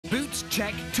Boots,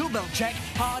 check. Tool belt, check.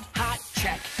 Hard hat,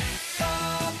 check.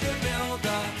 Bob the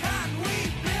Builder, can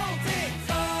we build it?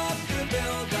 Bob the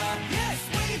Builder, yes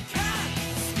we can!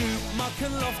 Scoop, Muck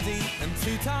and Lofty and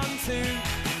Two-Ton-Two,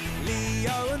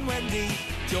 Leo and Wendy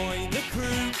join the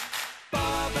crew.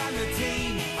 Bob and the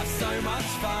team have so much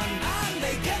fun, and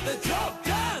they get the job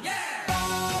done! Yeah!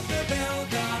 Bob the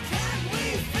Builder, can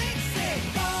we fix it?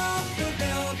 Bob the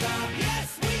Builder, yes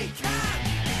we can!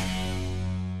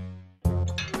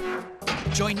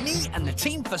 Join me and the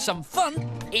team for some fun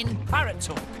in Parrot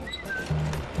Talk.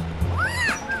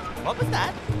 What was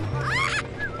that?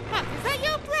 Matt, is that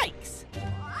your brakes?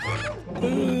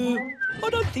 I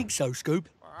don't think so, Scoop.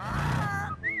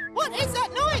 What is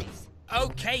that noise?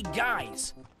 OK,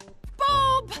 guys.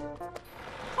 Bob!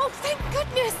 Oh, thank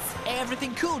goodness!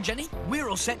 Everything cool, Jenny? We're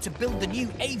all set to build the new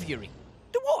aviary.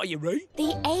 The what are you, Ray?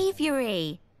 The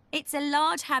aviary. It's a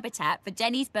large habitat for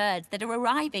Jenny's birds that are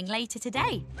arriving later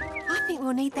today. I think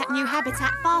we'll need that new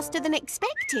habitat faster than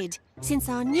expected, since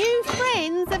our new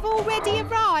friends have already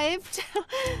arrived.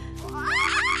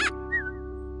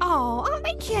 Oh, aren't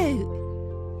they cute?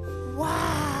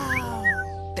 Wow!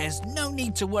 There's no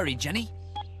need to worry, Jenny.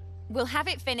 We'll have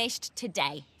it finished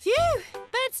today. Phew!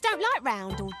 Birds don't like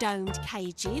round or domed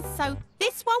cages, so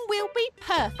this one will be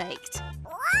perfect.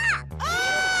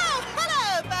 Oh,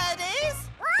 hello, birdies!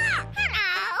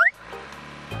 Hello!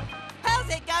 How's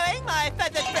it going, my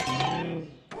feathered...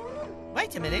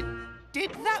 Wait a minute.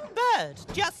 Did that bird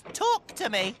just talk to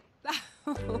me?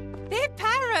 They're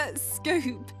parrots,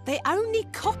 Scoop. They only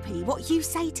copy what you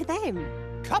say to them.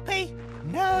 Copy?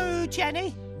 No,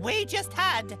 Jenny. We just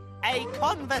had a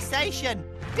conversation.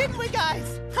 Didn't we,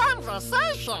 guys?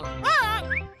 Conversation?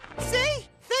 See?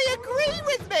 They agree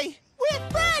with me. We're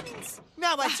friends.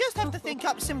 Now I just have to think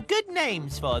up some good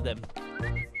names for them.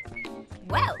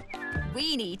 Well,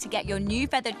 we need to get your new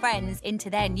feathered friends into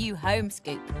their new home,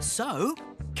 Scoop. So,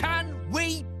 can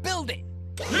we build it?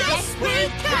 Yes, we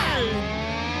can!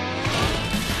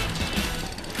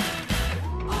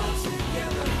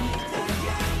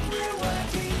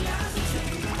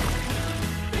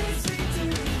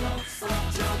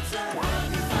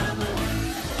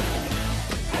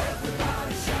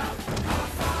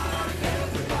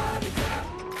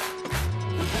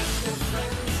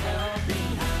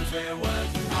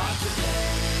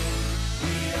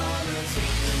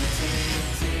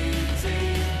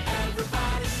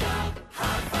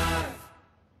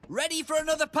 Ready for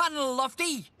another panel,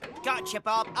 Lofty? Gotcha,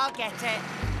 Bob. I'll get it.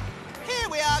 Here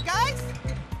we are, guys.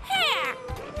 Here!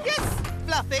 Yes,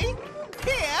 Fluffy.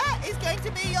 Here is going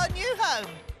to be your new home.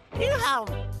 New home?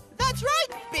 That's right,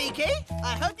 Beaky.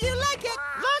 I hope you like it.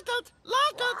 Like it,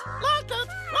 like it, like it.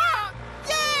 Ah!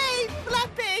 Yay,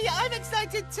 Fluffy. I'm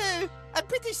excited too. And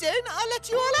pretty soon I'll let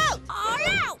you all out. All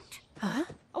out! Huh?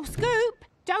 Oh, Scoop,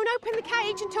 don't open the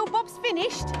cage until Bob's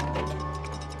finished.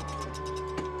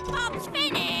 Bob's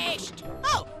finished!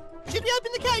 Oh, should we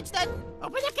open the cage then?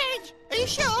 Open the cage. Are you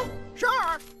sure?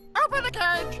 Sure. Open the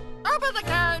cage. Open the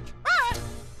cage.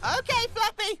 Ah! Okay,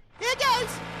 Fluffy. Here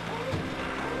goes.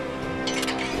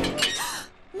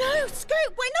 No,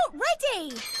 Scoop, we're not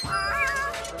ready!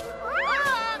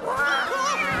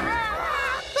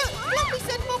 But Fluffy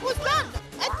said Bob was done.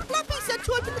 And Fluffy said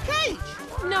to open the cage.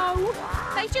 No,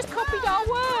 they just copied our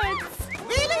words.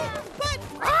 Really? But...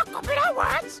 copied our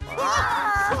words?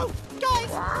 Whoa, guys,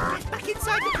 get back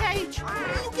inside the cage.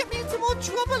 You'll get me into more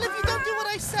trouble if you don't do what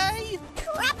I say.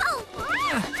 Trouble!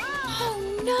 Oh,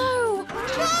 no!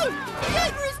 No! The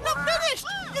aviary is not finished!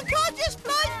 You can't just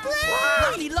fly free!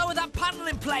 Lofty, lower that panel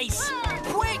in place!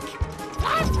 Quick!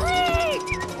 Fly free!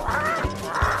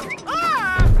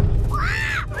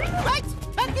 Right,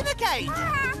 back in the cage.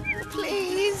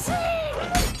 Please.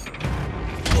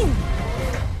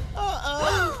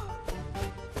 Uh-oh.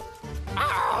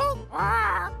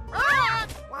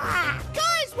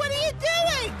 Guys, what are you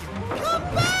doing? Come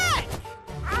back!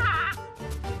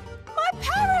 My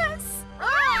parrots!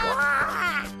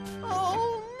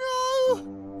 Oh,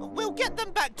 no! We'll get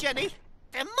them back, Jenny.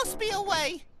 There must be a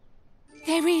way.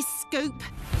 There is, Scoop.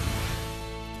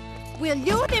 We'll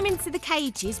lure them into the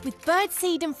cages with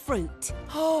birdseed and fruit.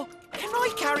 Oh, can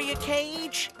I carry a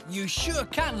cage? You sure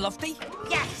can, Lofty.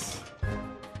 Yes!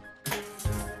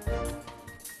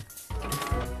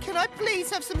 Can I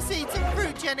please have some seeds and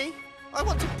fruit, Jenny? I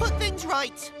want to put things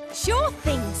right. Sure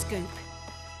thing, Scoop.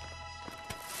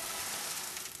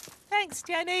 Thanks,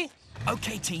 Jenny.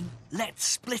 OK, team, let's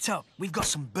split up. We've got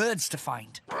some birds to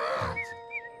find.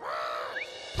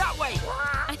 That way!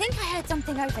 I think I heard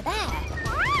something over there.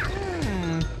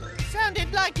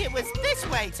 Sounded like it was this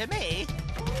way to me.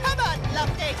 Come on,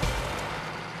 Lofty.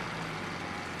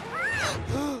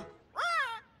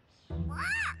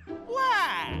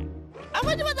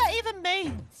 wonder what that even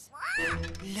means.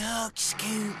 Look,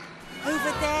 Scoop.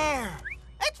 Over there.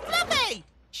 It's Fluffy!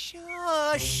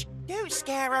 Shush. Don't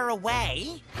scare her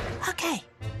away. OK,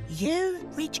 you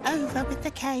reach over with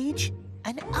the cage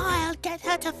and I'll get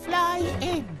her to fly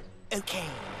in. Okay.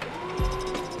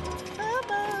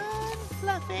 Come on,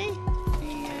 Fluffy.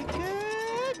 Be a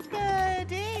good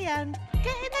birdie and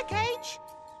get in the cage.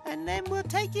 And then we'll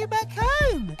take you back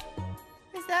home.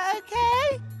 Is that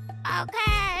OK?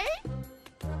 Okay.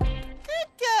 Good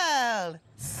girl.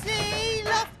 See,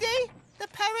 Lofty? The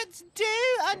parrots do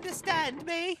understand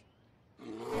me.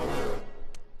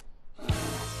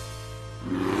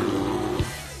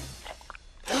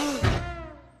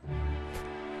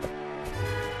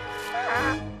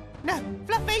 No,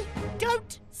 Fluffy,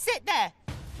 don't sit there.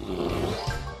 No,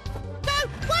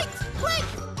 wait, quick!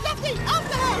 Lofty,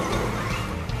 after her!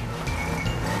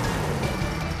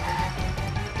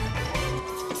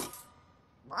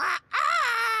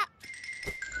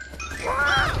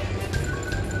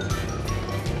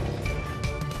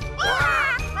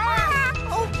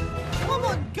 Oh, come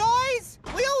on, guys!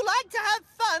 We all like to have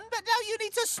fun, but now you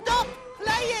need to stop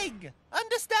playing.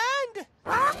 Understand?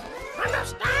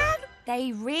 Understand?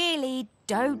 They really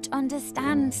don't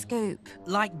understand, Scoop.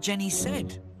 Like Jenny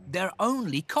said, they're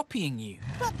only copying you.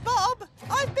 But, Bob,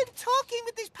 I've been talking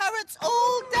with these parrots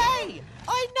all day.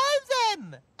 I know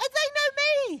them, and they know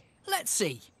me. Let's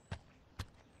see.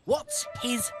 What's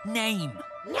his name?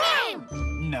 Name.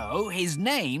 No, his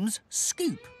name's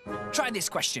Scoop. Try this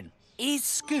question. Is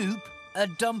Scoop a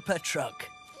dumper truck?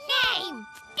 Name.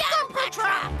 Dumper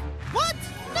truck. What?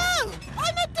 No,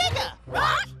 I'm a digger.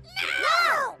 What?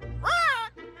 No.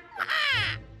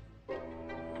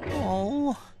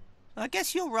 Oh, I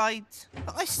guess you're right.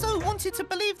 I so wanted to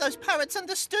believe those parrots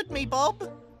understood me,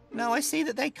 Bob. Now I see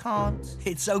that they can't.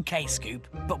 It's okay, Scoop,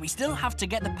 but we still have to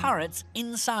get the parrots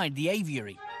inside the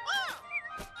aviary.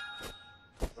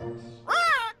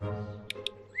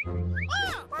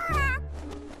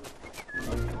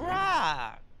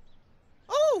 Rah.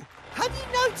 Oh, have you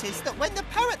noticed that when the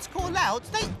parrots call out,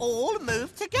 they all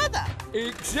move together?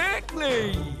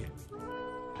 Exactly!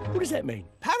 What does that mean?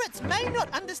 Parrots may not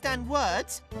understand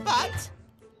words, but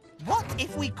what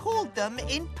if we called them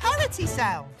in parroty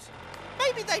sounds?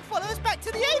 Maybe they'd follow us back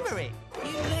to the aviary.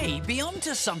 You may be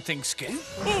onto something, Scoop.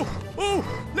 Oh,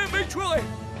 let me try.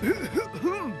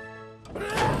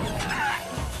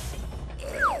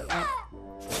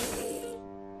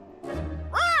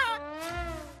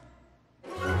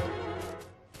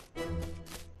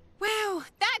 Well,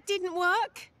 that didn't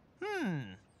work.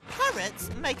 Parrots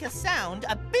make a sound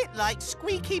a bit like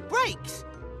squeaky brakes.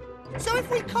 So if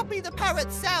we copy the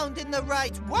parrot sound in the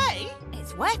right way...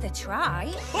 It's worth a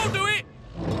try. I'll do it.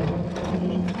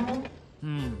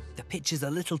 The pitch is a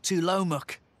little too low,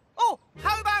 Muck. Oh,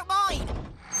 how about mine?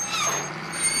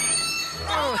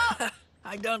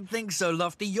 I don't think so,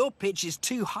 Lofty. Your pitch is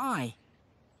too high.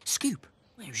 Scoop,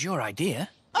 it was your idea.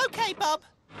 OK, Bob.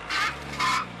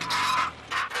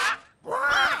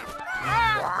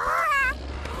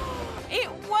 It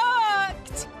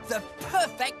worked. The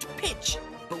perfect pitch.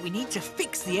 But we need to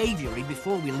fix the aviary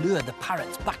before we lure the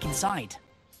parrots back inside.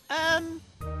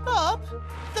 Bob,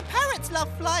 the parrots love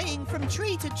flying from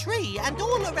tree to tree and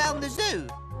all around the zoo.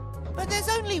 But there's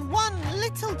only one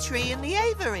little tree in the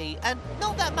aviary and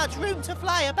not that much room to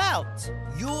fly about.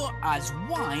 You're as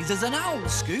wise as an owl,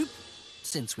 Scoop.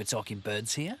 Since we're talking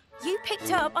birds here. You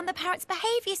picked up on the parrot's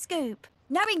behaviour, Scoop.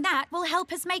 Knowing that will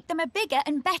help us make them a bigger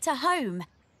and better home.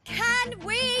 Can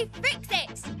we fix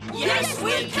it? Yes,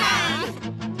 we can.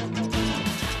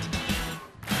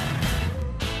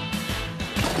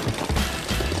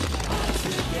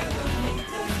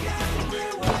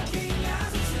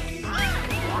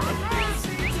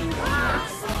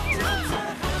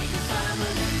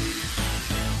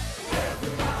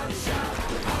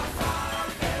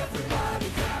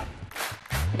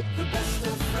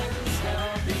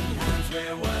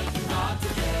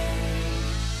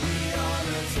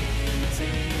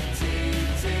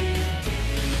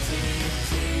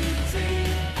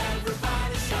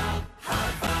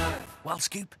 Well,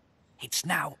 Scoop, it's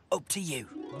now up to you.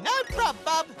 No prob,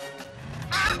 Bob.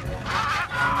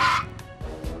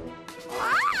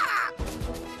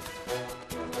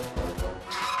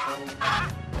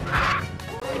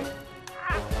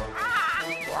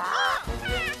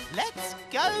 Let's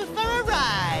go for a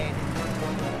ride.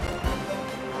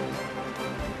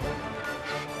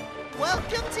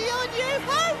 Welcome to your new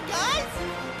home, guys.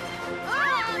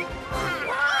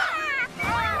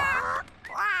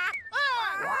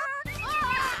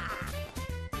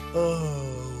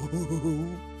 Oh,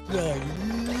 I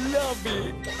love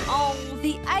bit. Oh,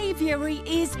 the aviary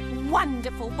is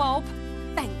wonderful, Bob.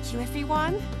 Thank you,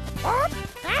 everyone. Bob,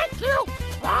 thank you.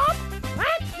 Bob,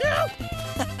 thank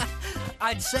you.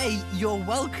 I'd say you're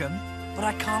welcome, but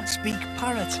I can't speak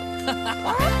parrot.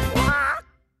 Bob,